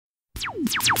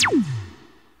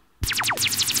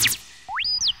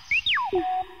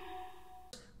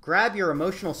Grab your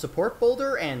emotional support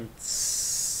boulder and...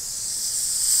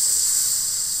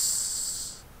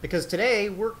 because today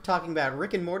we're talking about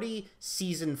Rick and Morty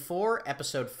Season 4,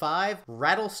 Episode 5,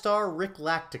 Rattlestar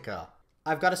Ricklactica.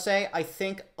 I've got to say, I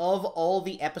think of all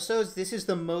the episodes, this is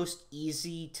the most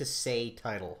easy to say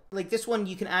title. Like, this one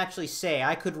you can actually say.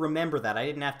 I could remember that. I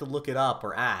didn't have to look it up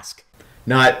or ask.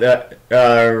 Not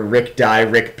Rick Die,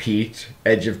 Rick Pete,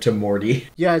 Edge of to Morty.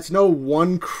 Yeah, it's no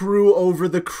one crew over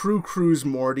the cruise,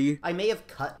 Morty. I may have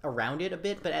cut around it a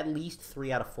bit, but at least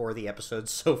 3 out of 4 of the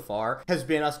episodes so far has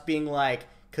been us being like,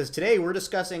 because today we're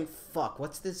discussing,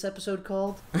 what's this episode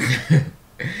called?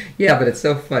 Yeah, but it's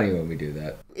so funny when we do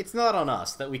that. It's not on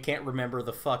us that we can't remember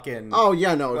the fucking... Oh,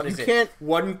 yeah, no, what you is it? can't...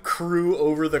 One crew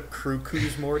over the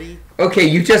cruise, Morty? Okay,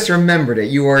 you just remembered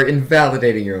it. You are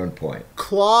invalidating your own point.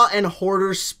 Claw and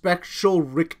Hoarder Spectral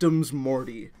Rictums,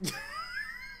 Morty.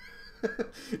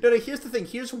 No, here's the thing.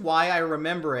 Here's why I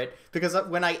remember it. Because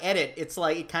when I edit, it's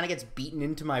like, it kind of gets beaten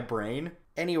into my brain.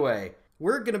 Anyway,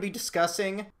 we're going to be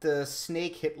discussing the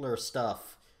Snake Hitler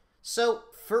stuff. So,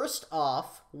 first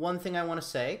off, one thing I want to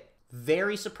say,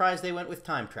 very surprised they went with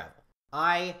time travel.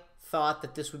 I thought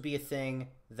that this would be a thing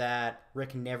that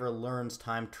Rick never learns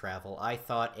time travel. I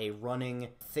thought a running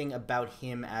thing about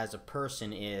him as a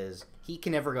person is he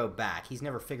can never go back. He's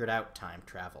never figured out time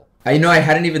travel. I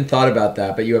hadn't even thought about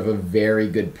that, but you have a very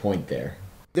good point there.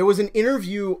 There was an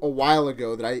interview a while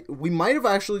ago that we might have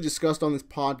actually discussed on this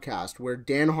podcast where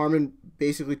Dan Harmon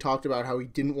basically talked about how he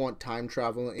didn't want time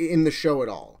travel in the show at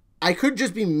all. I could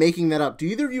just be making that up. Do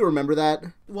either of you remember that?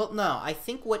 Well, no. I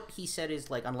think what he said is,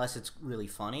 like, unless it's really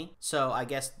funny. So I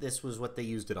guess this was what they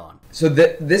used it on. So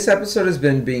this episode has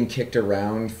been being kicked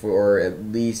around for at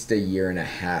least a year and a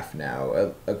half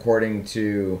now, according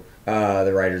to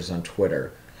the writers on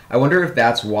Twitter. I wonder if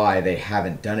that's why they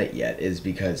haven't done it yet, is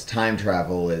because time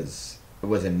travel was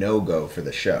a no-go for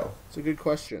the show. It's a good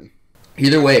question.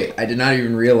 Either way, I did not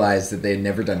even realize that they had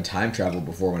never done time travel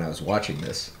before when I was watching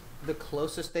this. The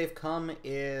closest they've come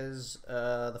is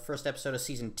the first episode of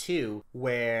Season 2,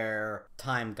 where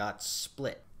time got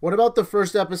split. What about the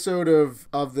first episode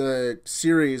of the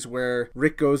series where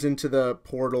Rick goes into the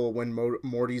portal when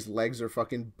Morty's legs are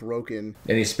fucking broken?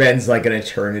 And he spends like an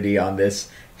eternity on this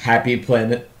happy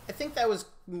planet. I think that was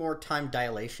more time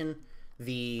dilation.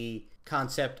 The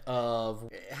concept of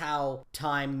how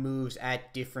time moves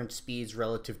at different speeds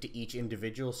relative to each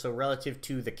individual. So relative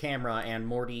to the camera and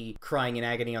Morty crying in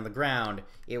agony on the ground,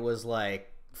 it was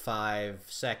like 5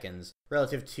 seconds.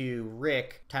 Relative to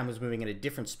Rick, time was moving at a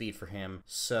different speed for him,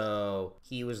 so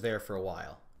he was there for a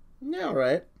while. Yeah, all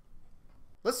right.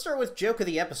 Let's start with joke of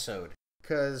the episode,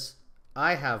 because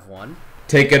I have one.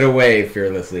 Take it away,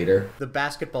 fearless leader. The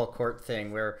basketball court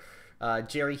thing where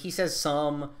Jerry, he says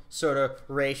some sort of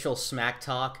racial smack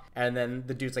talk, and then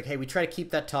the dude's like, hey, we try to keep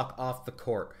that talk off the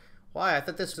court. Why? I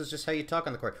thought this was just how you talk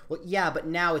on the court. Well, yeah, but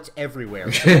now it's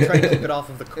everywhere, so we try to keep it off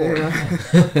of the court.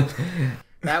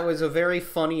 That was a very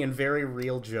funny and very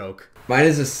real joke. Mine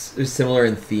is a similar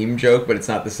in theme joke, but it's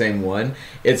not the same one.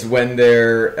 It's when they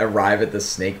arrive at the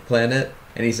snake planet,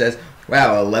 and he says,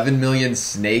 wow, 11 million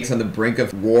snakes on the brink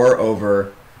of war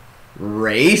over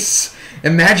race?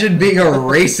 Imagine being a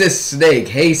racist snake.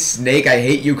 Hey, snake, I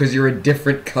hate you because you're a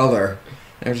different color.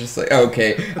 I was just like,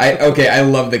 okay, I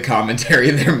love the commentary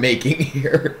they're making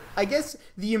here. I guess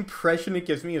the impression it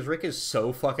gives me is Rick is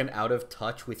so fucking out of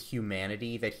touch with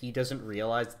humanity that he doesn't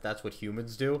realize that that's what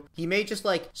humans do. He may just,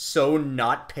 like, so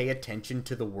not pay attention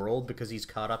to the world because he's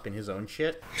caught up in his own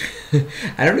shit.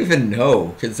 I don't even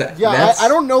know. I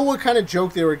don't know what kind of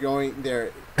joke they were going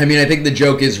there. I mean, I think the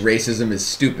joke is racism is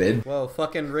stupid. Whoa,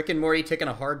 fucking Rick and Morty taking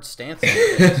a hard stance on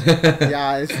this.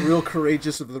 Yeah, it's real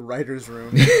courageous of the writer's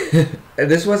room.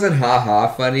 This wasn't ha-ha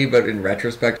funny, but in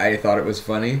retrospect, I thought it was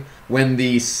funny. When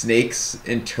the snake's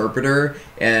interpreter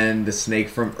and the snake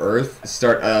from Earth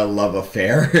start a love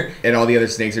affair, and all the other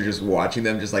snakes are just watching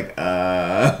them, just like,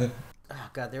 Oh,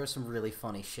 God, there was some really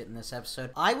funny shit in this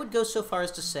episode. I would go so far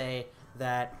as to say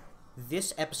that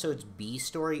this episode's B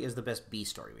story is the best B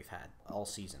story we've had all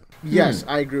season. Yes,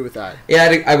 I agree with that.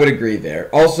 Yeah, I would agree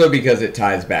there. Also because it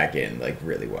ties back in, like,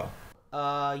 really well.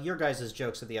 Your guys'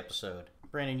 jokes of the episode.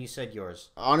 Brandon, you said yours.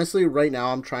 Honestly, right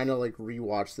now, I'm trying to, like,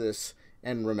 rewatch this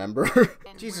and remember.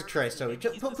 Jesus Christ, Toby.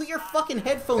 Put your fucking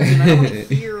headphones in. I don't want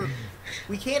to hear...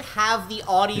 We can't have the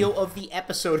audio of the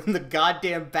episode in the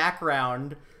goddamn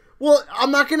background. Well, I'm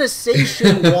not gonna say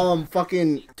shit while I'm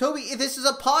fucking... Toby, this is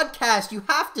a podcast. You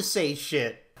have to say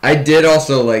shit. I did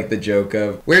also like the joke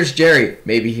of, where's Jerry?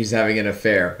 Maybe he's having an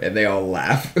affair. And they all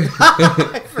laugh.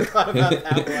 I forgot about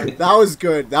that one. That was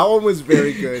good. That one was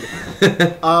very good.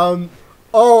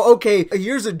 Oh, okay.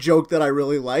 Here's a joke that I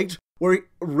really liked, where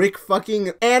Rick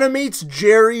fucking animates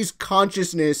Jerry's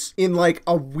consciousness in, like,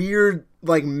 a weird,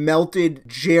 like, melted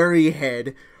Jerry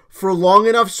head for long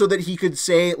enough so that he could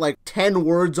say, like, 10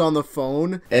 words on the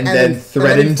phone. And then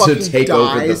threaten to take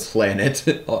over the dies. planet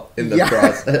in the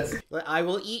process. I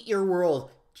will eat your world.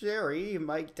 Jerry,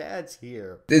 my dad's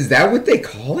here. Is that what they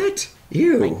call it?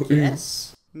 Ew. I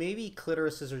guess. Maybe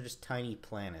clitorises are just tiny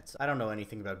planets. I don't know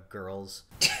anything about girls.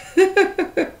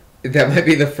 That might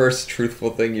be the first truthful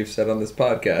thing you've said on this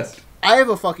podcast. I have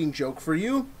a fucking joke for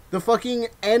you. The fucking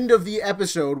end of the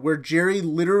episode where Jerry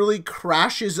literally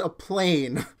crashes a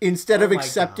plane instead of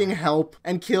accepting help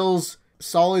and kills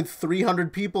solid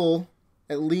 300 people,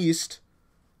 at least.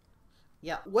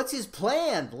 Yeah, what's his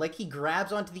plan? Like, he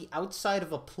grabs onto the outside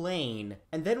of a plane,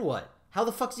 and then what? How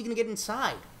the fuck is he gonna get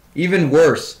inside? Even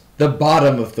worse, the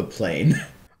bottom of the plane.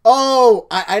 Oh,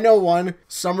 I know one.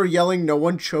 Summer yelling, "No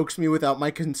one chokes me without my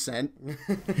consent."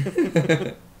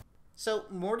 So,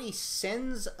 Morty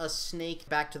sends a snake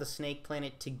back to the snake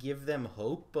planet to give them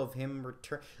hope of him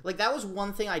return. Like, that was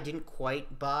one thing I didn't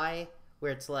quite buy,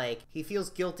 where it's like, he feels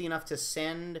guilty enough to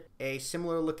send a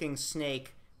similar-looking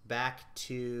snake back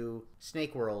to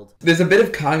Snake World. There's a bit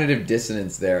of cognitive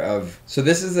dissonance there so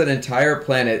this is an entire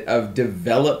planet of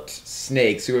developed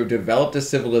snakes who have developed a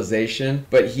civilization,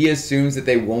 but he assumes that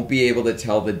they won't be able to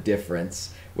tell the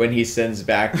difference when he sends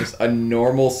back just a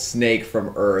normal snake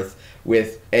from Earth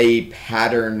with a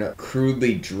pattern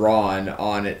crudely drawn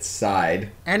on its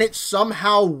side. And it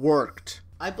somehow worked.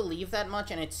 I believe that much,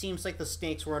 and it seems like the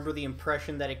snakes were under the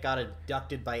impression that it got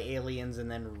abducted by aliens and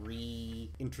then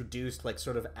reintroduced, like,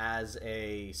 sort of as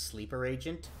a sleeper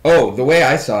agent. Oh, the way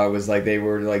I saw it was like they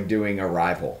were, like, doing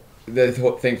Arrival. The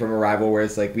whole thing from Arrival where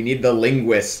it's like, we need the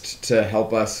linguist to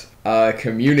help us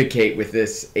communicate with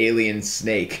this alien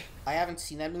snake. I haven't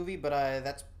seen that movie, but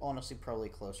that's honestly probably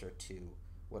closer to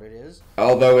what it is.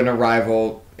 Although in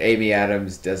Arrival, Amy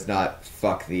Adams does not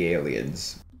fuck the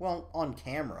aliens. Well, on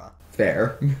camera.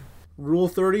 Fair. Rule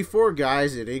 34,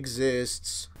 guys, it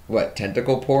exists. What,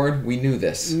 tentacle porn? We knew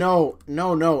this. No.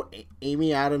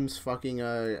 Amy Adams fucking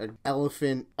an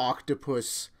elephant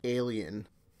octopus alien.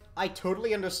 I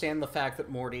totally understand the fact that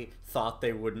Morty thought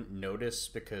they wouldn't notice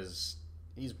because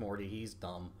he's Morty, he's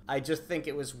dumb. I just think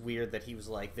it was weird that he was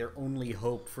like their only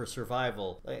hope for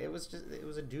survival. Like, it was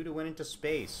a dude who went into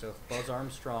space, so if Buzz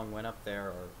Armstrong went up there,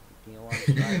 or Neil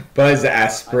Armstrong... Buzz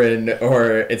Aspirin,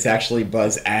 or it's actually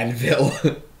Buzz Anvil.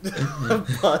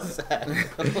 Buzz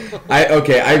Anvil.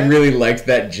 I really liked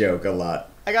that joke a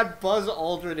lot. I got Buzz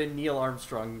Aldrin and Neil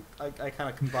Armstrong. I kind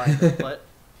of combined them, but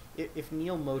if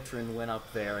Neil Motrin went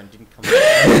up there and didn't come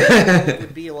back, it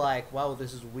would be like, wow,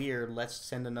 this is weird, let's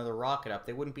send another rocket up.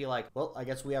 They wouldn't be like, well, I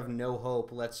guess we have no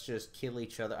hope, let's just kill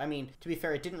each other. I mean, to be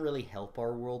fair, it didn't really help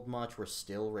our world much. We're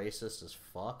still racist as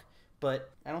fuck.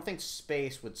 But I don't think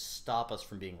space would stop us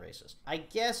from being racist. I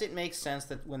guess it makes sense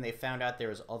that when they found out there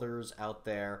was others out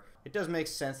there, it does make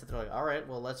sense that they're like, alright,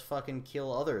 well, let's fucking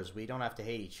kill others. We don't have to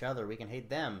hate each other. We can hate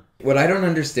them. What I don't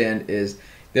understand is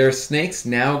there are snakes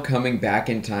now coming back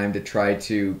in time to try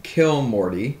to kill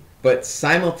Morty, but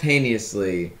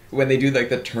simultaneously, when they do like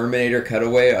the Terminator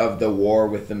cutaway of the war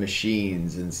with the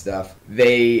machines and stuff,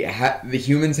 the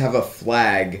humans have a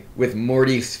flag with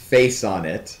Morty's face on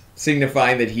it,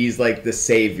 signifying that he's like the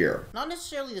savior. Not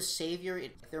necessarily the savior.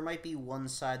 There might be one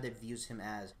side that views him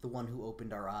as the one who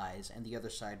opened our eyes, and the other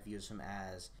side views him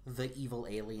as the evil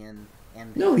alien.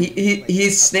 And no,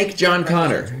 he's Snake John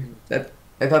Connor.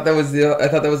 I thought that was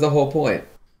the whole point.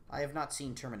 I have not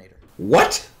seen Terminator.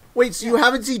 What? Wait, so you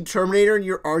haven't seen Terminator and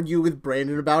you're arguing with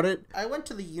Brandon about it? I went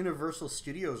to the Universal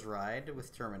Studios ride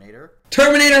with Terminator.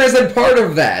 Terminator isn't part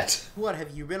of that! What,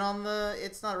 have you been on the...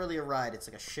 It's not really a ride, it's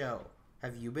like a show.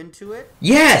 Have you been to it?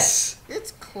 Yes!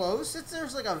 It's close.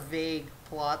 There's like a vague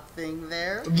plot thing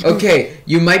there. Okay,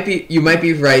 you might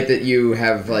be right that you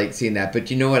have like seen that, but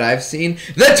you know what I've seen?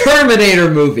 The Terminator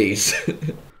movies!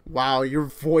 Wow, your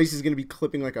voice is gonna be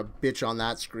clipping like a bitch on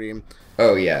that scream.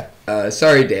 Oh yeah.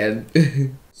 Sorry,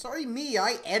 Dan. Sorry me,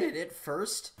 I edited it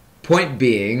first. Point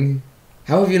being,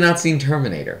 how have you not seen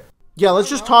Terminator? Yeah, let's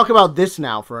just talk about this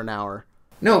now for an hour.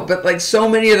 No, but like so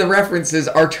many of the references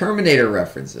are Terminator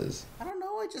references.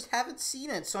 I just haven't seen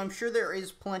it, so I'm sure there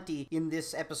is plenty in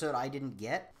this episode I didn't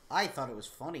get. I thought it was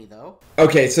funny, though.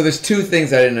 Okay, so there's two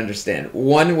things I didn't understand.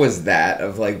 One was that,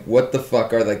 of like, what the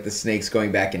fuck are like the snakes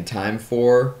going back in time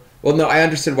for? Well, no, I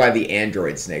understood why the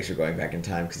android snakes are going back in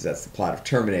time, because that's the plot of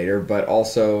Terminator, but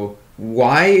also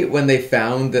why, when they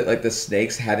found that like the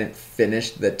snakes hadn't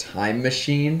finished the time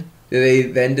machine, did they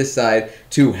then decide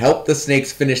to help the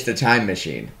snakes finish the time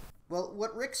machine? Well,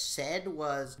 what Rick said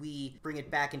was we bring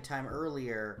it back in time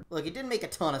earlier. Look, it didn't make a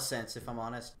ton of sense, if I'm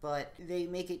honest, but they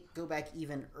make it go back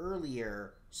even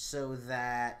earlier so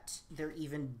that they're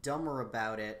even dumber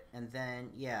about it, and then,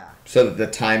 yeah. So that the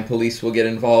time police will get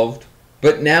involved?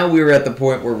 But now we're at the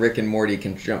point where Rick and Morty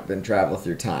can jump and travel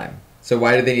through time. So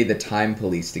why do they need the time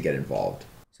police to get involved?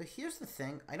 So here's the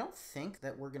thing. I don't think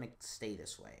that we're going to stay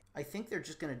this way. I think they're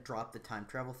just going to drop the time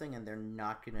travel thing and they're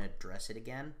not going to address it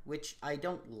again, which I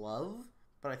don't love,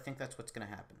 but I think that's what's going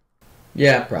to happen.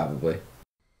 Yeah, probably.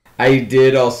 I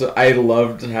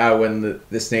loved how when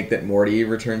the snake that Morty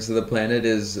returns to the planet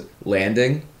is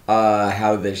landing,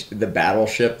 how the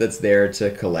battleship that's there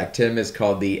to collect him is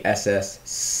called the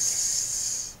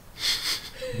SS.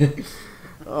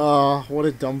 Oh, what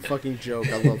a dumb fucking joke.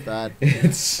 I love that.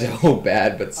 It's so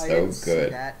bad, but so I didn't good. See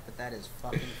that, but that is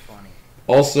fucking funny.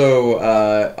 Also,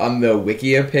 on the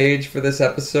Wikia page for this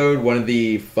episode, one of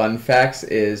the fun facts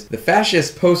is the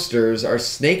fascist posters are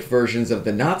snake versions of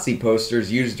the Nazi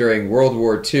posters used during World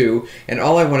War II, and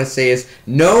all I want to say is,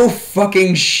 no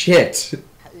fucking shit!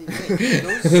 Wait,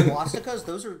 those swastikas,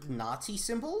 those are Nazi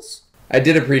symbols? I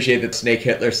did appreciate that Snake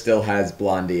Hitler still has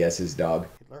Blondie as his dog.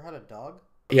 Hitler had a dog?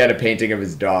 He had a painting of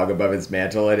his dog above his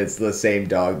mantle, and it's the same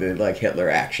dog that like Hitler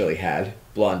actually had,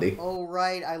 Blondie. Oh,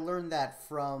 right. I learned that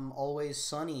from Always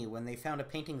Sunny. When they found a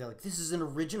painting, they're like, this is an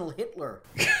original Hitler.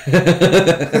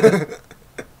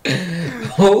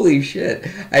 Holy shit.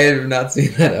 I have not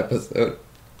seen that episode.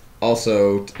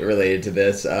 Also, related to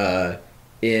this,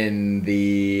 in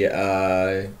the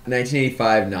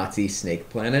 1985 Nazi Snake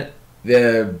Planet,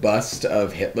 the bust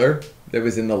of Hitler that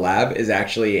was in the lab is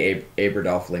actually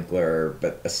Abradolf Lincler,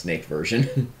 but a snake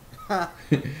version.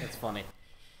 That's funny.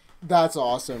 That's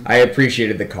awesome. I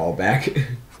appreciated the callback.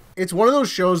 It's one of those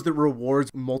shows that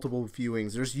rewards multiple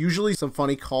viewings. There's usually some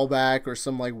funny callback or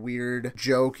some like weird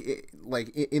joke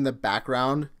like in the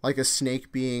background, like a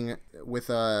snake being with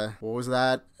a, what was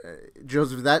that?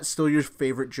 Joseph, is that still your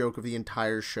favorite joke of the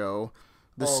entire show?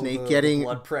 The snake getting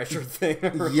blood pressure thing.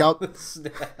 Yup.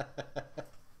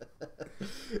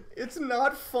 It's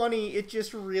not funny, it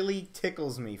just really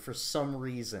tickles me for some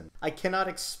reason. I cannot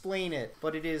explain it,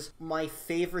 but it is my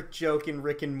favorite joke in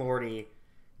Rick and Morty.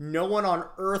 No one on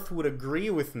Earth would agree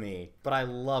with me, but I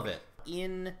love it.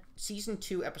 In Season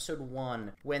 2, Episode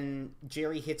 1, when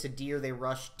Jerry hits a deer, they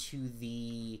rush to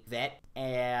the vet,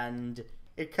 and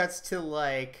it cuts to,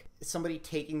 like, somebody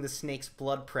taking the snake's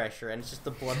blood pressure, and it's just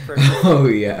the blood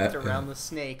pressure around the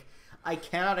snake. I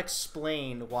cannot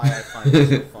explain why I find it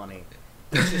so funny.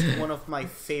 It's just one of my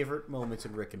favorite moments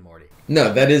in Rick and Morty.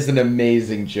 No, that is an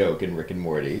amazing joke in Rick and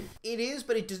Morty. It is,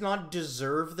 but it does not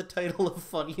deserve the title of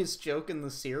funniest joke in the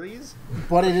series.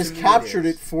 But it has captured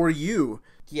it for you.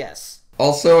 Yes.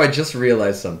 Also, I just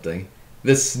realized something.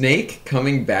 The snake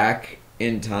coming back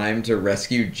in time to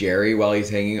rescue Jerry while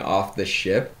he's hanging off the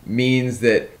ship means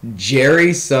that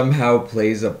Jerry somehow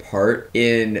plays a part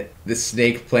in the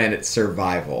Snake Planet's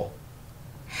survival.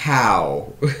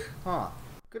 How? Huh.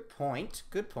 Good point.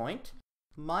 Good point.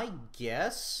 My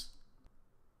guess...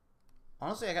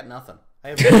 Honestly, I got nothing. I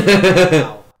have no idea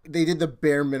how. They did the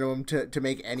bare minimum to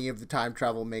make any of the time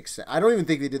travel make sense. I don't even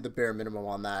think they did the bare minimum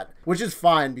on that, which is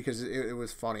fine because it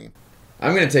was funny.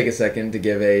 I'm going to take a second to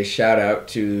give a shout out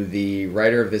to the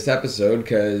writer of this episode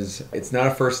because it's not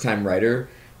a first-time writer.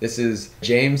 This is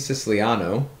James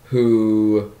Siciliano,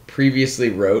 who previously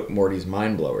wrote Morty's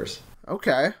Mind Blowers.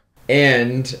 Okay.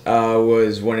 And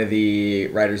was one of the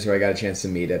writers who I got a chance to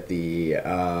meet at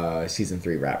the Season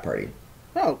 3 wrap party.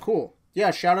 Oh, cool.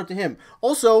 Yeah, shout out to him.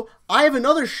 Also, I have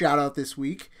another shout out this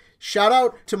week. Shout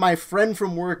out to my friend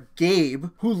from work, Gabe,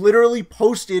 who literally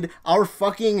posted our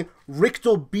fucking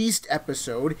Rectal Beast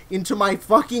episode into my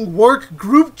fucking work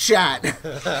group chat.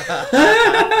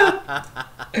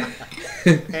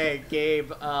 Hey,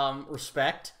 Gabe,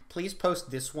 respect. Please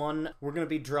post this one. We're going to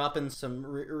be dropping some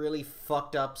really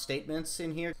fucked up statements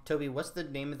in here. Toby, what's the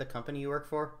name of the company you work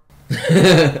for?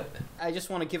 I just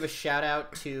want to give a shout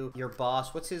out to your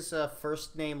boss. What's his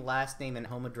first name, last name, and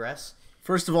home address?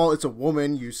 First of all, it's a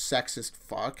woman, you sexist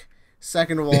fuck.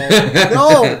 Second of all,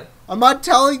 no, I'm not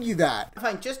telling you that.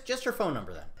 Fine, just her phone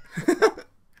number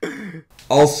then.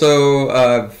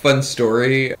 Also, fun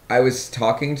story. I was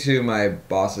talking to my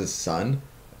boss's son.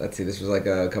 Let's see, this was like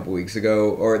a couple weeks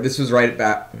ago, or this was right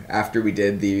after we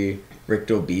did the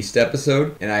Rectal Beast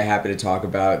episode, and I happened to talk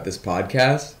about this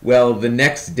podcast. Well, the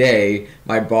next day,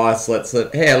 my boss let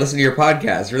slip, hey, I listened to your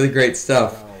podcast, really great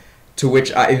stuff. To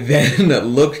which I then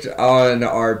looked on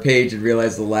our page and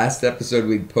realized the last episode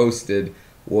we'd posted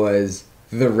was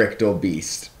The Rictal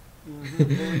Beast.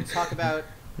 Mm-hmm. We talk about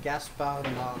Gaspar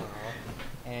Noé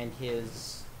and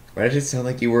his... Why did it sound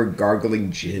like you were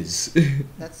gargling jizz?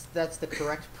 That's the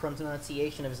correct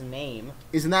pronunciation of his name.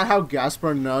 Isn't that how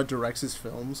Gaspar Noé directs his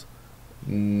films?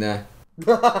 Nah.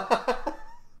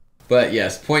 But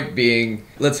yes, point being,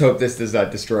 let's hope this does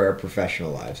not destroy our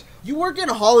professional lives. You work in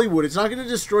Hollywood. It's not going to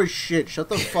destroy shit. Shut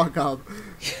the fuck up.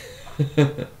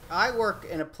 I work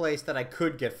in a place that I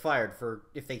could get fired for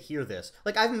if they hear this.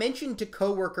 Like, I've mentioned to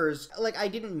coworkers, like, I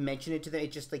didn't mention it to them,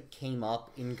 it just, like, came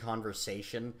up in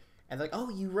conversation. And they're like, oh,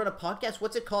 you run a podcast?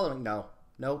 What's it called? I'm like,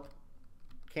 nope.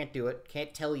 Can't do it.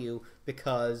 Can't tell you,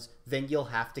 because then you'll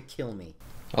have to kill me.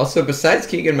 Also, besides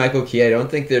Keegan-Michael Key, I don't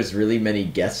think there's really many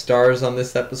guest stars on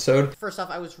this episode. First off,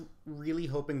 I was really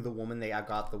hoping the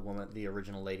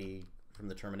original lady from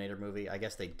the Terminator movie. I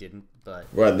guess they didn't, but...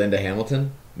 What, Linda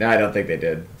Hamilton? No, I don't think they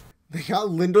did. They got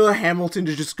Linda Hamilton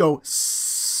to just go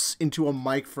into a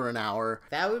mic for an hour.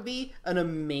 That would be an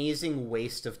amazing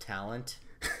waste of talent.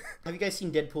 Have you guys seen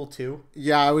Deadpool 2?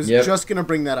 Yeah, I was just going to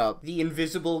bring that up. The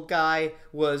invisible guy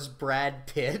was Brad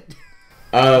Pitt.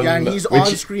 Yeah, and he's on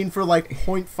screen for like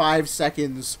 0.5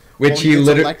 seconds while he gets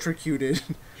electrocuted.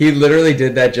 He literally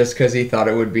did that just because he thought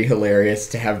it would be hilarious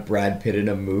to have Brad Pitt in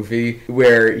a movie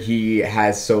where he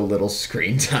has so little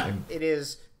screen time. It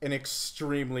is an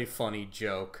extremely funny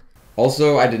joke.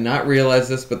 Also, I did not realize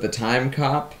this, but the time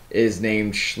cop is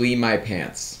named Schlee My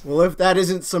Pants. Well, if that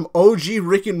isn't some OG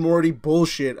Rick and Morty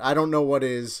bullshit, I don't know what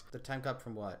is. The time cop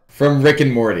from what? From Rick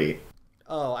and Morty.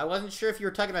 Oh, I wasn't sure if you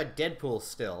were talking about Deadpool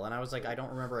still, and I was like, I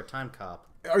don't remember a time cop.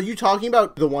 Are you talking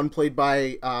about the one played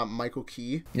by Michael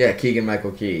Key? Yeah,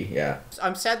 Keegan-Michael Key, yeah.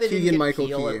 I'm sad they didn't get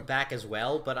Peel back as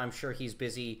well, but I'm sure he's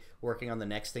busy working on the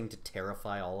next thing to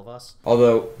terrify all of us.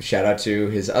 Although, shout out to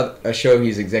his a show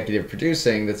he's executive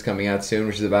producing that's coming out soon,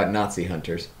 which is about Nazi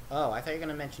hunters. Oh, I thought you were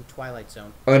going to mention Twilight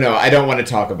Zone. Oh no, I don't want to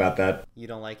talk about that. You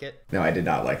don't like it? No, I did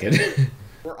not like it.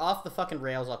 We're off the fucking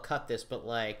rails, I'll cut this, but,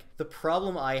 like, the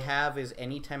problem I have is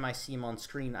anytime I see him on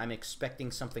screen, I'm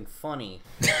expecting something funny.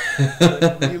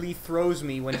 It really throws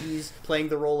me when he's playing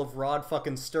the role of Rod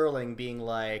fucking Sterling, being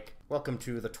like, welcome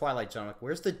to the Twilight Zone. Like,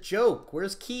 where's the joke?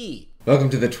 Where's Key?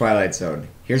 Welcome to the Twilight Zone.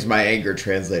 Here's my anger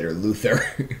translator, Luther.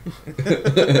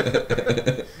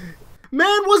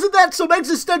 Man, wasn't that some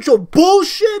existential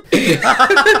bullshit?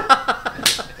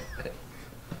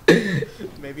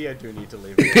 Maybe I do need to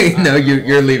leave it. No,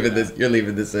 you're leaving this. You're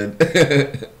leaving this in.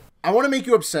 I want to make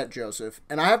you upset, Joseph.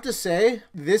 And I have to say,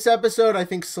 this episode, I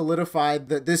think, solidified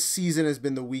that this season has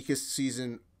been the weakest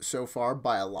season so far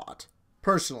by a lot.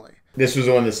 Personally. This was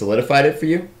the one that solidified it for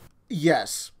you?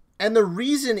 Yes. And the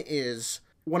reason is,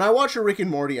 when I watch a Rick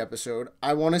and Morty episode,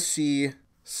 I want to see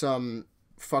some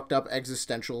fucked up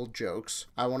existential jokes.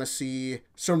 I want to see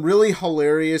some really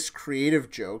hilarious creative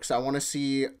jokes. I want to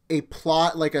see a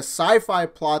plot, like a sci-fi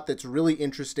plot that's really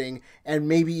interesting and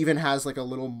maybe even has like a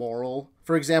little moral.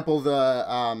 For example,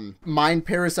 the Mind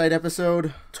Parasite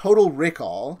episode, Total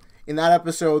Recall. In that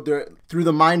episode, through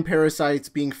the mind parasites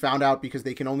being found out because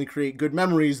they can only create good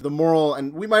memories, the moral,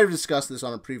 and we might have discussed this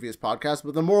on a previous podcast,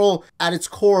 but the moral at its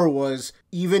core was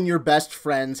even your best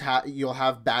friends you'll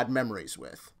have bad memories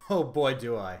with. Oh boy,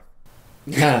 do I.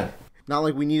 Not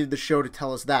like we needed the show to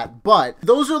tell us that, but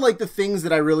those are like the things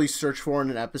that I really search for in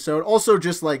an episode. Also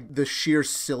just like the sheer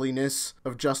silliness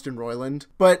of Justin Roiland.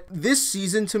 But this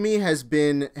season to me has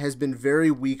been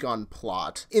very weak on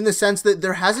plot, in the sense that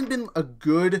there hasn't been a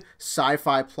good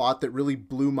sci-fi plot that really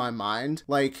blew my mind,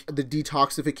 like the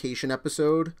detoxification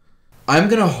episode. I'm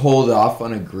going to hold off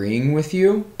on agreeing with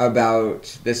you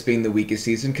about this being the weakest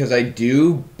season, because I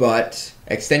do, but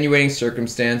extenuating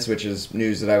circumstance, which is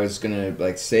news that I was going to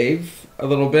like save a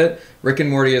little bit. Rick and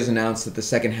Morty has announced that the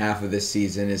second half of this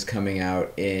season is coming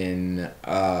out in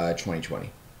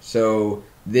 2020. So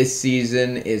this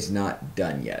season is not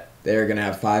done yet. They're going to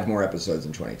have 5 more episodes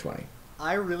in 2020.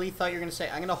 I really thought you were going to say,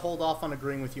 I'm going to hold off on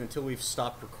agreeing with you until we've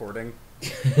stopped recording.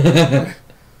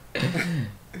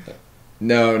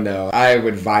 No. I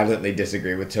would violently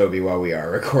disagree with Toby while we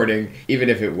are recording, even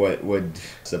if it would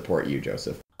support you,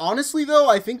 Joseph. Honestly, though,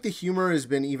 I think the humor has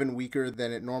been even weaker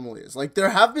than it normally is. Like, there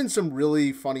have been some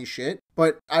really funny shit,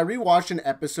 but I rewatched an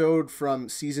episode from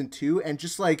season 2, and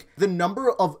just, like, the number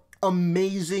of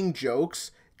amazing jokes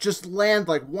just land,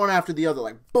 like, one after the other,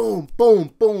 like, boom,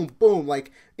 boom, boom, boom,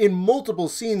 like, in multiple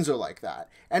scenes are like that.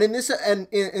 And in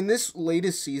this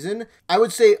latest season, I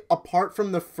would say, apart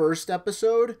from the first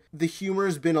episode, the humor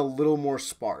has been a little more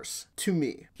sparse, to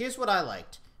me. Here's what I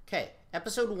liked. Okay,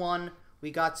 episode 1 We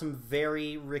got some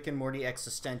very Rick and Morty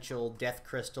existential Death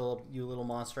Crystal, you little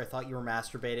monster, I thought you were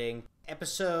masturbating.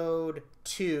 Episode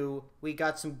 2, we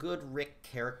got some good Rick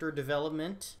character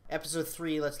development. Episode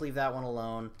 3, let's leave that one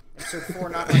alone. Episode 4,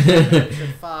 not much happened.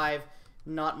 Episode 5,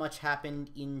 not much happened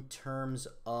in terms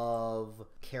of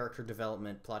character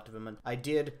development, plot development. I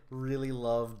did really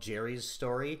love Jerry's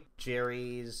story.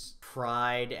 Jerry's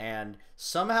pride and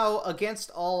somehow,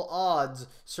 against all odds,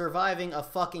 surviving a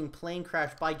fucking plane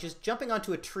crash by just jumping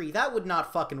onto a tree. That would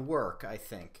not fucking work, I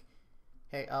think.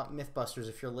 Hey, Mythbusters,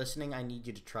 if you're listening, I need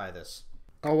you to try this.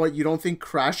 Oh, what, you don't think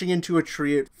crashing into a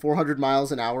tree at 400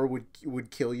 miles an hour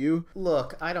would kill you?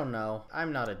 Look, I don't know.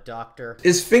 I'm not a doctor.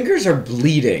 His fingers are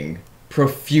bleeding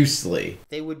profusely.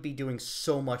 They would be doing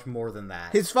so much more than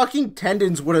that. His fucking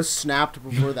tendons would have snapped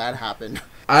before that happened.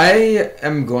 I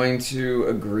am going to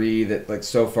agree that, like,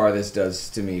 so far this does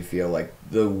to me feel like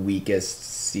the weakest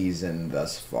season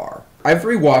thus far. I've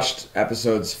rewatched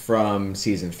episodes from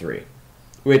season 3,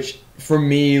 which for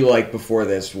me, like, before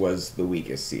this was the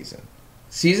weakest season.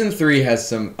 Season 3 has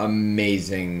some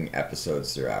amazing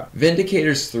episodes throughout.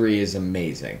 Vindicators 3 is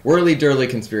amazing. Whirly Durly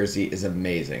Conspiracy is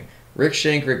amazing. Rick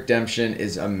Shank Redemption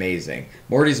is amazing.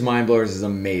 Morty's Mind Blowers is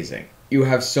amazing. You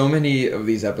have so many of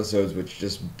these episodes which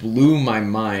just blew my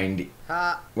mind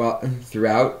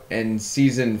throughout. And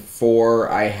season 4,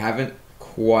 I haven't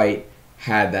quite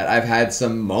had that. I've had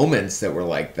some moments that were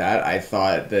like that. I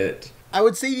thought that... I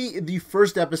would say the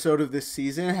first episode of this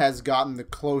season has gotten the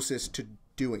closest to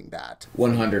doing that.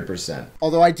 100%.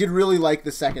 Although I did really like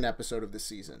the second episode of the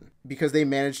season because they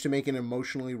managed to make an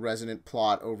emotionally resonant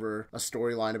plot over a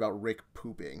storyline about Rick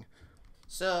pooping.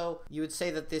 So, you would say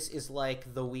that this is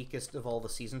like the weakest of all the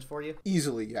seasons for you?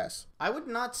 Easily, yes. I would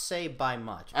not say by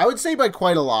much. I would say by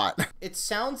quite a lot. It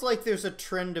sounds like there's a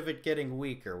trend of it getting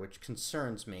weaker, which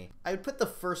concerns me. I would put the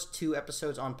first 2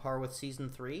 episodes on par with season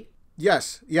 3.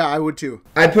 Yes, yeah, I would too.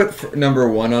 I'd put number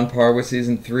 1 on par with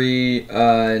season 3.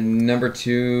 Number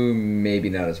 2, maybe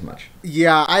not as much.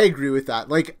 Yeah, I agree with that.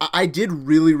 Like, I did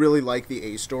really, really like the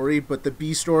A story, but the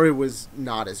B story was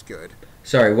not as good.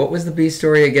 Sorry, what was the B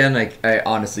story again? I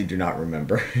honestly do not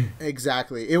remember.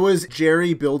 Exactly. It was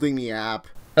Jerry building the app.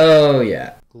 Oh,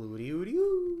 yeah.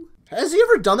 Glooty-ooty-oo. Has he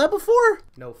ever done that before?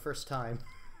 No, first time.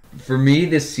 For me,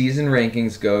 the season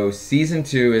rankings go, season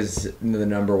 2 is the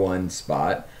number 1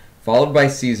 spot, followed by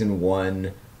season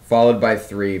 1, followed by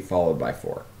 3, followed by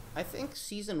 4. I think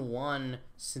season 1,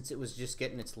 since it was just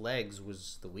getting its legs,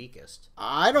 was the weakest.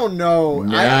 I don't know.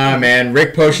 Nah, man.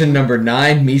 Rick Potion number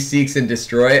 9, Me Seeks and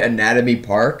Destroy, Anatomy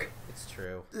Park. It's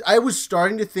true. I was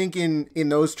starting to think in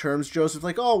those terms, Joseph,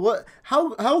 like, oh, what?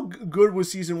 How good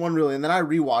was season 1 really? And then I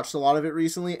rewatched a lot of it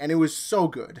recently, and it was so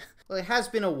good. Well, it has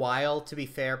been a while, to be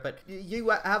fair, but you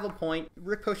have a point.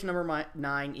 Rick Potion number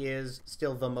 9 is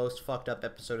still the most fucked up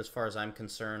episode as far as I'm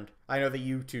concerned. I know that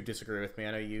you two disagree with me.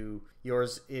 I know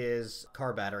yours is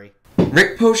Car Battery.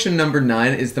 Rick Potion number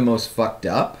 9 is the most fucked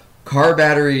up. Car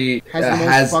Battery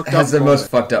has the most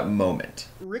fucked up moment.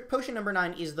 Rick Potion number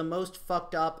 9 is the most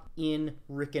fucked up in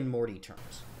Rick and Morty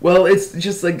terms. Well, it's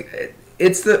just like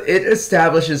it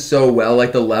establishes so well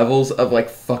like the levels of like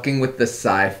fucking with the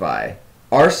sci-fi.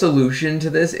 Our solution to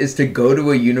this is to go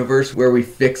to a universe where we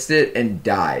fixed it and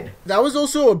died. That was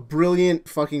also a brilliant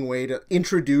fucking way to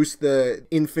introduce the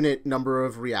infinite number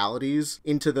of realities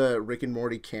into the Rick and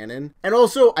Morty canon. And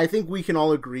also, I think we can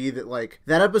all agree that, like,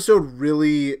 that episode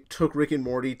really took Rick and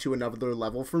Morty to another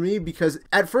level for me, because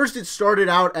at first it started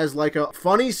out as, like, a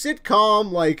funny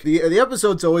sitcom. Like, the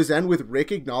episodes always end with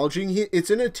Rick acknowledging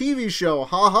it's in a TV show,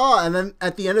 haha, and then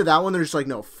at the end of that one, they're just like,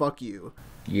 no, fuck you.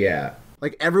 Yeah.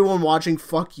 Like, everyone watching,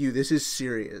 fuck you, this is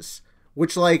serious.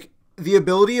 Which, like, the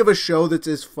ability of a show that's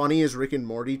as funny as Rick and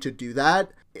Morty to do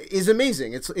that is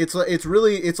amazing.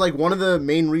 It's like one of the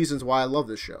main reasons why I love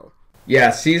this show. Yeah,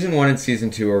 season 1 and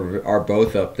season 2 are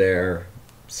both up there.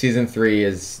 Season 3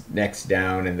 is next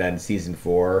down, and then season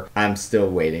 4, I'm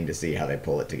still waiting to see how they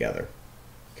pull it together.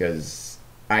 Because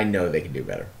I know they can do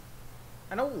better.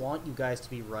 I don't want you guys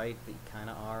to be right, but you kind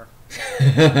of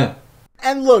are.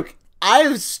 And look,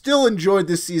 I've still enjoyed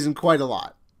this season quite a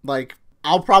lot. Like,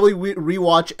 I'll probably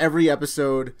rewatch every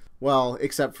episode, well,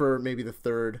 except for maybe the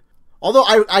 3rd. Although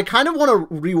I kind of want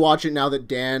to rewatch it now that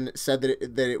Dan said that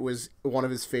it was one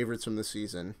of his favorites from the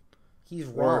season. He's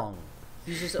wrong.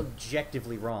 He's just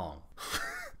objectively wrong.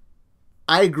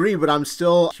 I agree, but I'm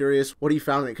still curious what he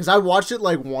found in it. Because I watched it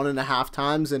like 1.5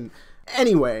 times, and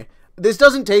anyway, this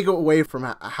doesn't take away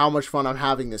from how much fun I'm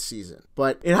having this season.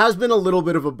 But it has been a little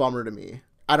bit of a bummer to me.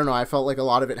 I don't know, I felt like a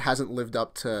lot of it hasn't lived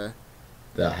up to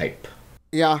the hype.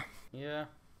 Yeah. Yeah.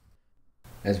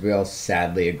 As we all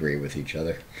sadly agree with each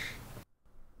other.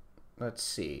 Let's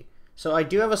see. So I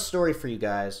do have a story for you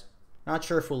guys. Not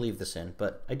sure if we'll leave this in,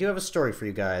 but I do have a story for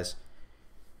you guys.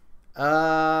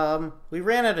 We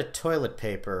ran out of toilet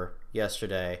paper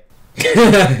yesterday.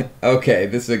 Okay,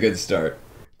 this is a good start.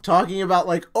 Talking about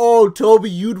like, oh, Toby,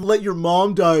 you'd let your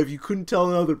mom die if you couldn't tell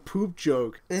another poop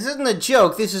joke. This isn't a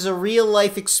joke. This is a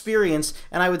real-life experience,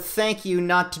 and I would thank you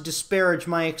not to disparage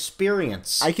my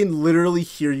experience. I can literally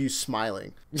hear you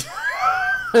smiling.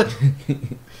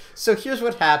 So here's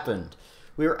what happened.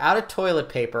 We were out of toilet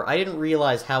paper. I didn't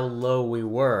realize how low we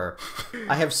were.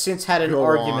 I have since had an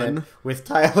argument with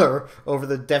Tyler over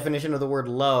the definition of the word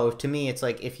low. To me, it's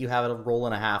like if you have a roll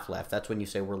and a half left, that's when you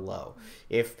say we're low.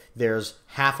 If there's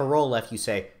half a roll left, you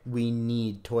say we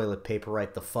need toilet paper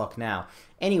right the fuck now.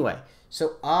 Anyway,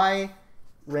 so I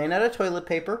ran out of toilet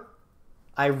paper.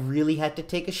 I really had to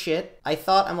take a shit. I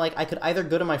thought, I could either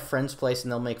go to my friend's place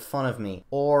and they'll make fun of me,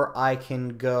 or I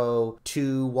can go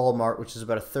to Walmart, which is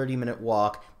about a 30-minute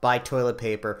walk, buy toilet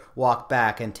paper, walk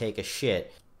back, and take a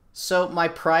shit. So my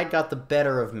pride got the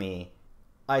better of me.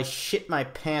 I shit my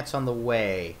pants on the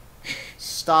way.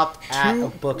 Stopped at a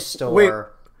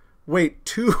bookstore. Wait,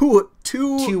 to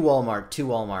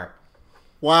Walmart.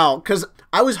 Wow, because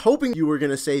I was hoping you were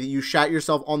going to say that you shat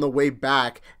yourself on the way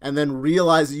back and then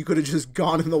realized that you could have just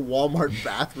gone in the Walmart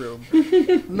bathroom.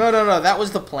 No, that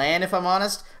was the plan, if I'm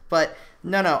honest. But,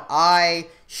 no, I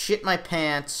shit my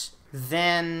pants,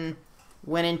 then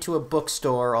went into a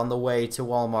bookstore on the way to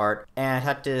Walmart, and I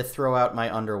had to throw out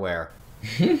my underwear.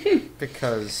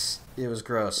 Because it was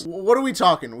gross. What are we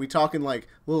talking? Are we talking like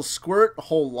little squirt, a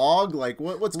whole log? Like,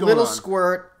 what's going on? Little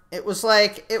squirt. It was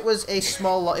like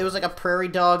a prairie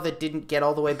dog that didn't get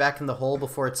all the way back in the hole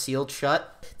before it sealed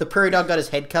shut. The prairie dog got his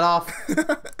head cut off.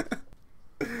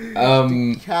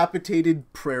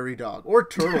 Decapitated prairie dog. Or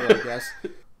turtle, I guess.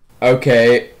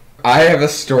 Okay, I have a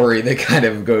story that kind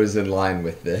of goes in line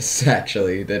with this,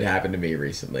 actually, that happened to me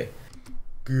recently.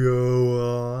 Go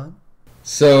on.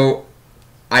 So,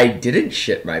 I didn't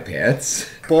shit my pants.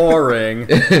 Boring.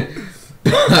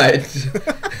 But...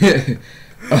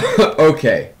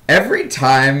 Okay. Every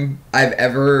time I've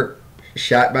ever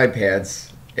shat my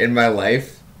pants in my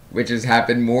life, which has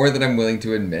happened more than I'm willing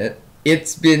to admit,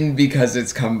 it's been because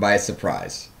it's come by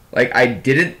surprise. Like, I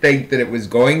didn't think that it was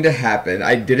going to happen.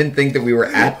 I didn't think that we were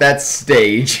at that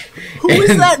stage. Who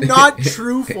is that not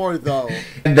true for, though?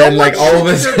 And then, like, all of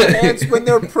a sudden... pants when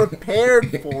they're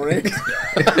prepared for it.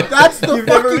 That's the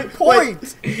fucking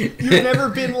point. You've never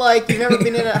been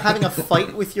in having a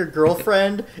fight with your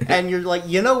girlfriend, and you're like,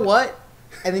 you know what?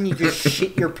 And then you just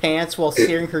shit your pants while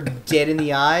staring her dead in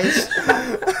the eyes.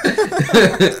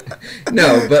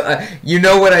 No, but you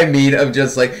know what I mean of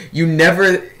just like, you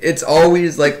never, it's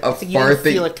always like a fart you didn't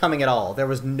feel it coming at all. There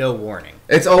was no warning.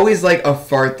 It's always like a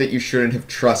fart that you shouldn't have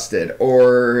trusted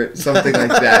or something like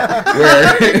that.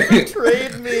 Where You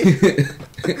betrayed me.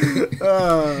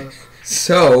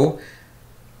 So,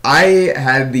 I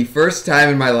had the first time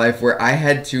in my life where I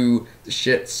had to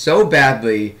shit so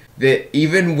badly that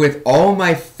even with all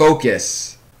my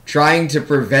focus trying to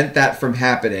prevent that from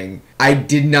happening, I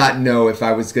did not know if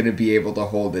I was going to be able to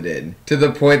hold it in. To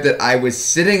the point that I was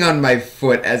sitting on my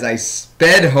foot as I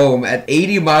sped home at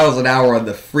 80 miles an hour on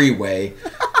the freeway.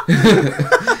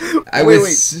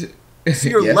 So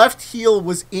your left heel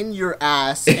was in your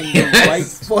ass and your right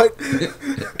foot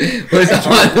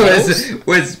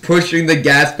was pushing the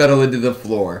gas pedal into the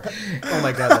floor. Oh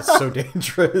my god, that's so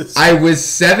dangerous. I was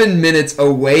 7 minutes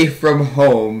away from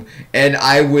home, and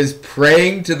I was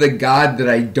praying to the God that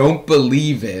I don't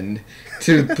believe in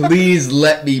to please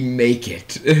let me make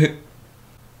it.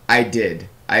 I did.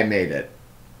 I made it.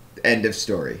 End of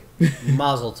story.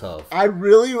 Mazel tov. I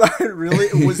really,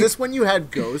 was this when you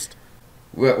had Ghost?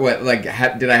 What like,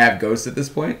 did I have Ghost at this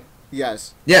point?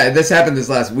 Yes. Yeah, this happened this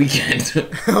last weekend.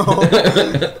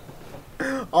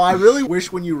 Oh, I really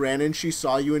wish when you ran in, she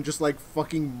saw you and just, like,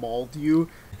 fucking mauled you.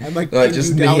 And, like,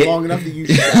 just you down long enough that you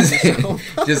shot yourself.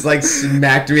 Just, like,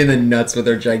 smacked me in the nuts with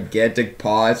her gigantic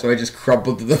paw, so I just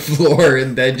crumpled to the floor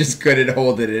and then just couldn't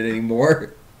hold it in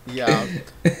anymore. Yeah.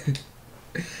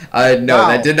 No,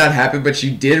 that did not happen, but she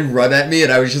did run at me,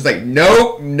 and I was just like,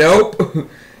 nope,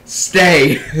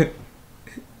 stay.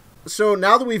 So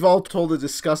now that we've all told a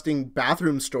disgusting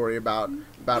bathroom story about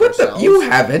ourselves. You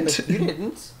haven't. You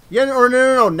didn't. Yeah, or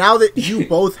no. Now that you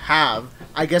both have,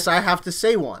 I guess I have to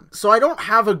say one. So I don't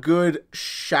have a good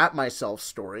shat myself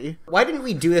story. Why didn't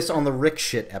we do this on the Rick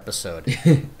shit episode?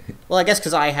 Well, I guess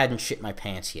because I hadn't shit my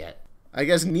pants yet. I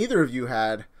guess neither of you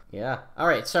had. Yeah. All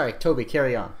right. Sorry, Toby.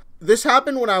 Carry on. This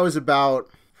happened when I was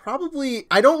about probably,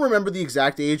 I don't remember the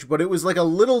exact age, but it was like a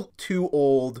little too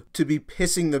old to be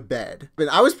pissing the bed. But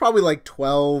I was probably like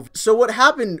 12. So what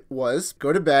happened was,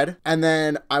 go to bed, and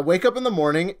then I wake up in the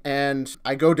morning and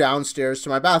I go downstairs to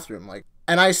my bathroom,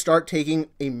 and I start taking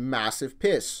a massive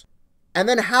piss. And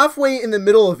then halfway in the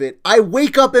middle of it, I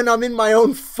wake up and I'm in my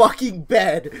own fucking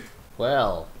bed.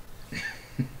 Well,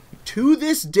 to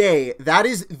this day, that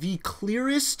is the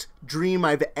clearest dream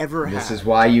I've ever had. This is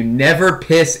why you never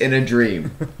piss in a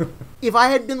dream. If I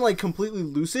had been like completely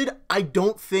lucid, I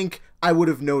don't think I would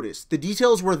have noticed. The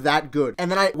details were that good.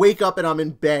 And then I wake up and I'm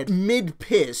in bed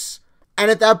mid-piss. And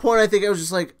at that point, I think I was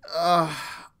just like,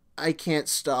 I can't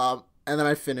stop. And then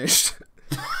I finished.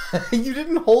 You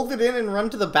didn't hold it in and run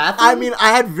to the bathroom? I mean,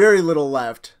 I had very little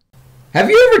left. Have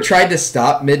you ever tried to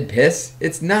stop mid-piss?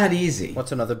 It's not easy.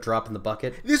 What's another drop in the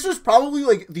bucket? This was probably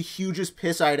like the hugest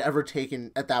piss I had ever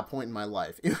taken at that point in my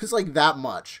life. It was like that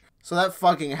much. So that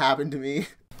fucking happened to me.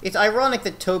 It's ironic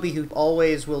that Toby, who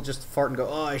always will just fart and go,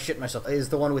 oh, I shit myself, is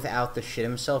the one without the shit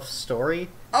himself story.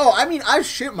 Oh, I mean, I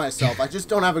shit myself. I just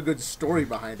don't have a good story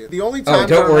behind it. The only time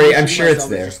don't worry, I'm sure it's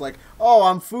there. Just like, oh,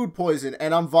 I'm food poisoned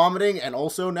and I'm vomiting and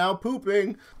also now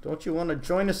pooping. Don't you want to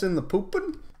join us in the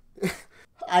pooping?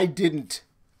 I didn't,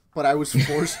 but I was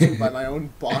forced to by my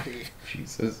own body.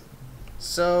 Jesus.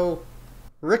 So,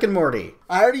 Rick and Morty.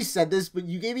 I already said this, but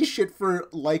you gave me shit for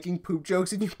liking poop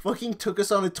jokes, and you fucking took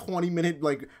us on a 20-minute,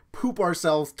 poop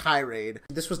ourselves tirade.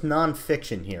 This was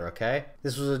non-fiction here, okay?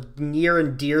 This was a near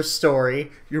and dear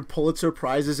story. Your Pulitzer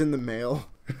Prize is in the mail.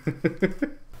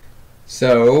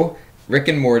 So, Rick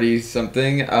and Morty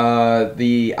something.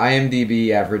 The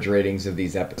IMDb average ratings of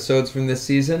these episodes from this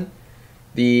season.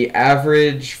 The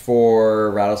average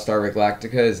for Rattlestar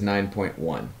Ricklactica is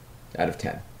 9.1 out of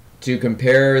 10. To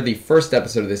compare, the first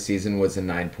episode of this season was a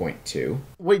 9.2.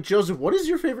 Wait, Joseph, what is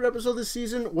your favorite episode this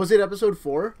season? Was it episode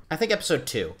 4? I think episode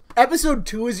 2. Episode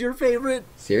 2 is your favorite?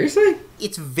 Seriously?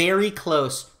 It's very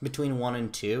close between 1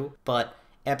 and 2, but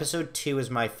episode 2 is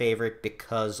my favorite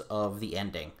because of the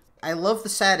ending. I love the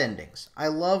sad endings. I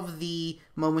love the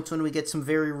moments when we get some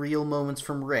very real moments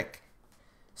from Rick.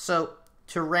 So,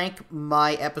 to rank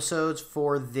my episodes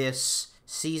for this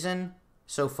season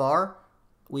so far,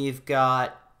 we've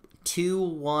got 2,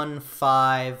 1,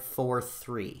 5, 4,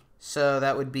 3. So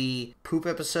that would be Poop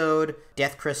episode,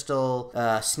 Death Crystal,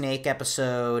 Snake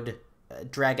episode,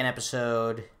 Dragon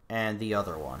episode, and the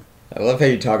other one. I love how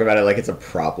you talk about it like it's a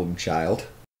problem child.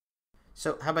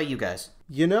 So how about you guys?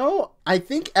 You know, I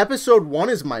think episode 1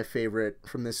 is my favorite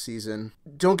from this season.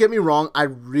 Don't get me wrong, I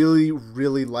really,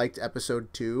 really liked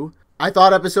episode 2. I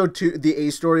thought episode 2, the A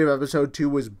story of episode 2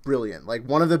 was brilliant. Like,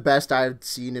 one of the best I've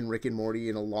seen in Rick and Morty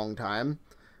in a long time.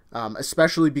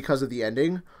 Especially because of the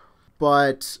ending.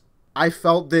 But I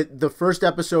felt that the first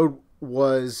episode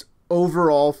was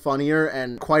overall funnier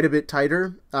and quite a bit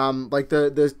tighter. Like,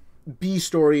 the B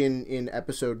story in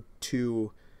episode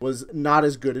 2 was not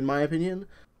as good in my opinion.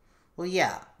 Well,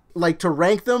 yeah. Like, to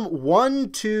rank them,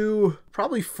 1, 2,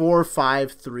 probably 4,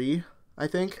 5, 3... I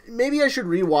think. Maybe I should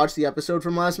rewatch the episode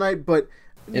from last night, but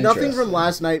nothing from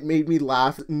last night made me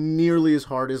laugh nearly as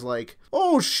hard as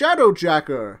oh,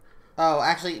 Shadowjacker. Oh,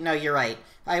 actually, no, you're right.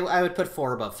 I would put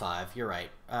 4 above 5. You're right.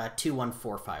 2, 1,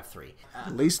 4, 5, 3.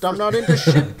 At least I'm not into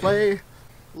shit play.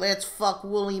 Let's fuck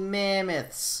woolly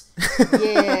mammoths.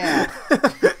 Yeah.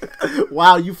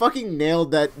 Wow, you fucking nailed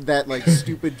that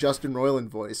stupid Justin Roiland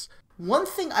voice. One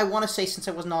thing I want to say since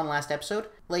I wasn't on last episode,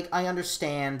 I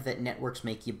understand that networks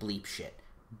make you bleep shit,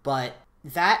 but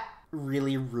that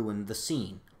really ruined the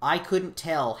scene. I couldn't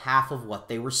tell half of what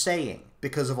they were saying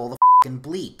because of all the fucking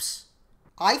bleeps.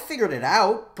 I figured it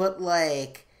out, but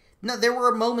no, there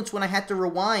were moments when I had to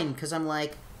rewind because I'm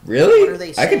like, really? What are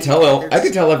they saying? I could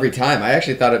tell every time. I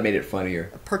actually thought it made it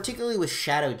funnier. Particularly with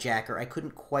Shadowjacker, I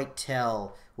couldn't quite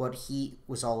tell what he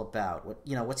was all about.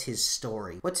 What's his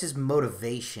story? What's his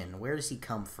motivation? Where does he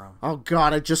come from? Oh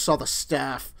god, I just saw the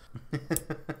staff.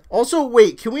 Also,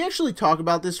 wait, can we actually talk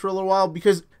about this for a little while?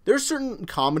 Because there's certain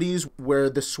comedies where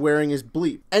the swearing is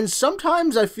bleep. And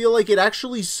sometimes I feel like it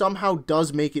actually somehow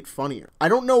does make it funnier. I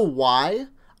don't know why.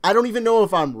 I don't even know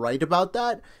if I'm right about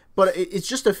that. But it's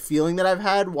just a feeling that I've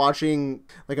had watching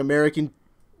American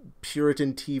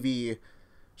Puritan TV.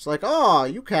 It's like, oh,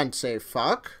 you can't say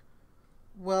fuck.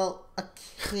 Well,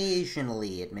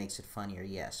 occasionally it makes it funnier,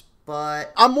 yes,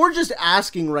 but... I'm more just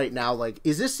asking right now,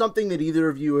 is this something that either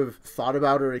of you have thought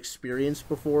about or experienced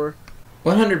before?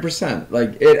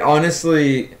 100%. It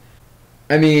honestly...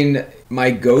 I mean,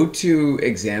 my go-to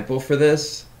example for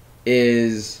this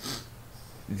is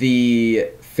the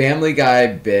Family Guy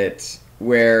bit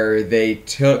where they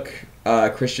took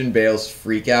Christian Bale's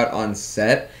freak out on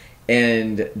set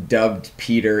and dubbed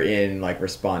Peter in, like,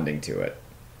 responding to it.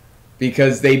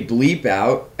 Because they bleep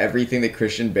out everything that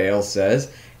Christian Bale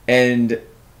says, and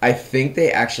I think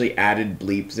they actually added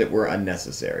bleeps that were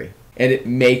unnecessary. And it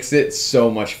makes it so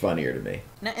much funnier to me.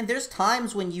 And there's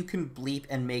times when you can bleep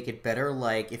and make it better,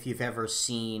 like if you've ever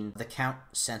seen The Count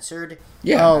censored.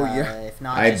 Yeah. Oh, yeah. If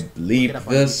not, I just bleep look it up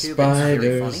on the YouTube. It's very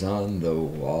spiders funny. on the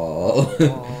wall.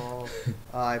 Oh,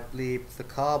 I bleep the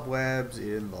cobwebs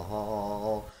in the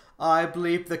hall. I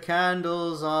bleep the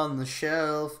candles on the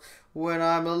shelf. When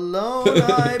I'm alone,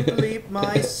 I bleep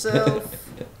myself.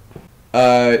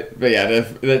 But yeah,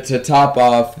 to top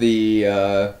off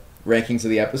the rankings of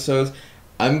the episodes,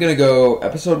 I'm gonna go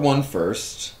episode 1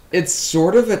 first. It's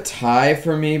sort of a tie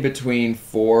for me between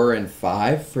 4 and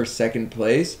 5 for second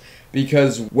place,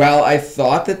 because while I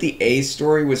thought that the A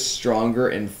story was stronger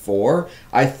in 4,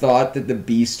 I thought that the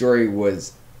B story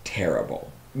was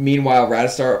terrible. Meanwhile,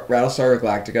 Rattlestar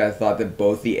Ricklactica, I thought that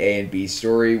both the A and B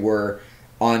story were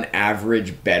on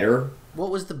average better.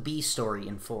 What was the B story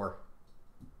in 4?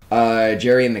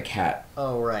 Jerry and the Cat.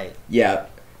 Oh, right. Yeah.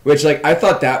 Which, like, I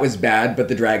thought that was bad, but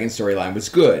the dragon storyline was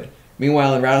good.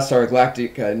 Meanwhile, in Rattlestar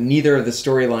Ricklactica, neither of the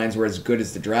storylines were as good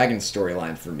as the dragon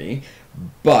storyline for me,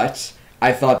 but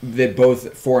I thought that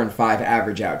both 4 and 5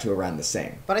 average out to around the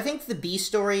same. But I think the B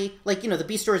story, like, the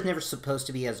B story is never supposed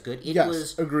to be as good. It Yes,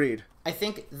 was... agreed. I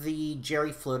think the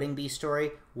Jerry floating B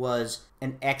story was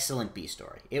an excellent B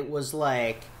story. It was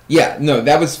like... Yeah, no,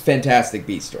 that was fantastic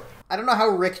B story. I don't know how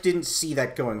Rick didn't see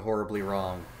that going horribly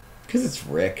wrong. Because it's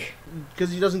Rick.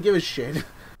 Because he doesn't give a shit.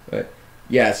 But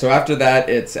yeah, so after that,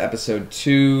 it's episode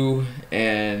 2,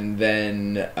 and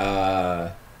then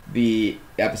the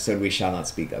episode we shall not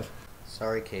speak of.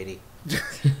 Sorry, Katie.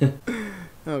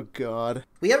 Oh, God.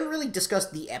 We haven't really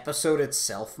discussed the episode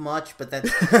itself much, but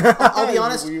that's... I'll be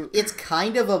honest, it's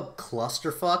kind of a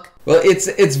clusterfuck. Well,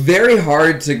 it's very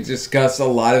hard to discuss a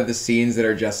lot of the scenes that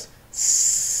are just...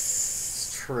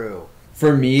 True.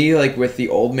 For me, like, with the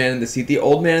old man in the seat, the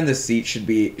old man in the seat should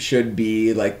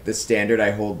be like the standard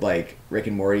I hold, like, Rick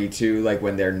and Morty to, like,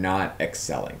 when they're not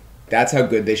excelling. That's how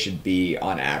good they should be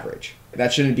on average.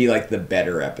 That shouldn't be, like, the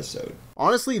better episode.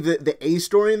 Honestly, the A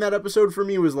story in that episode for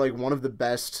me was, like, one of the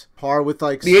best. Par with,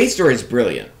 like... The A story is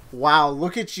brilliant. Wow,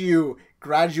 look at you.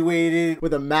 Graduated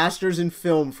with a master's in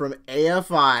film from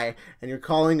AFI, and you're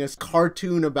calling a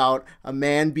cartoon about a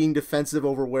man being defensive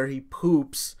over where he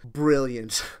poops.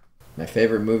 Brilliant. My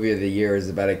favorite movie of the year is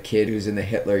about a kid who's in the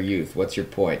Hitler Youth. What's your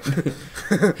point?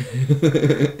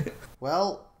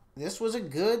 Well, this was a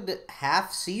good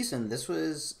half season. This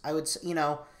was, I would say,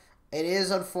 it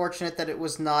is unfortunate that it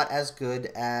was not as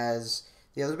good as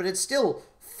the others, but it's still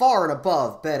far and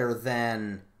above better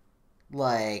than,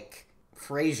 like,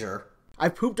 Frasier. I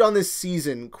pooped on this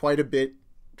season quite a bit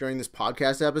during this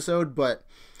podcast episode, but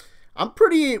I'm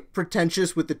pretty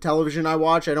pretentious with the television I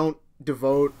watch. I don't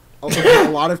devote a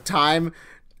lot of time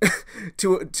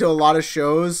to a lot of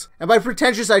shows. And by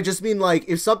pretentious, I just mean, like,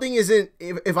 if something isn't...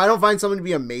 If I don't find something to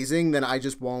be amazing, then I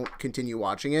just won't continue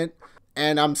watching it.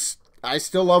 And I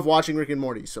still love watching Rick and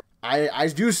Morty, so I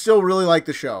do still really like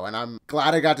the show, and I'm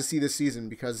glad I got to see this season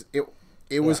because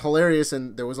it was hilarious,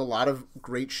 and there was a lot of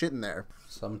great shit in there.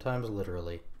 Sometimes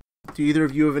literally. Do either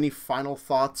of you have any final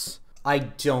thoughts? I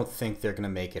don't think they're going to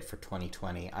make it for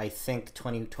 2020. I think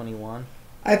 2021.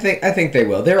 I think they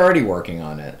will. They're already working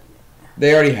on it.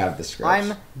 They already have the scripts.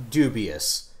 I'm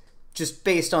dubious, just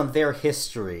based on their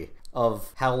history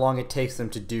of how long it takes them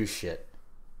to do shit.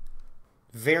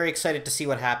 Very excited to see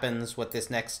what happens, what this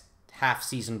next half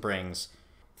season brings.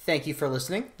 Thank you for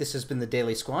listening. This has been the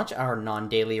Daily Squanch, our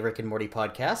non-daily Rick and Morty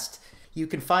podcast. You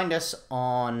can find us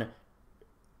on...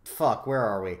 where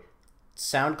are we?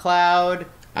 SoundCloud,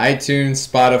 iTunes,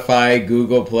 Spotify,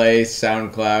 Google Play,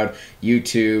 SoundCloud,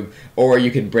 YouTube, or you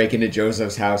could break into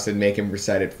Joseph's house and make him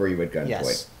recite it for you at gunpoint.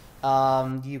 Yes.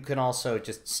 You can also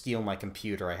just steal my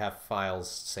computer. I have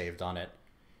files saved on it.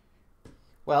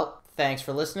 Well, thanks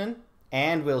for listening,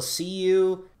 and we'll see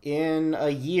you in a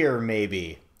year,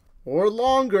 maybe. Or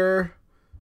longer.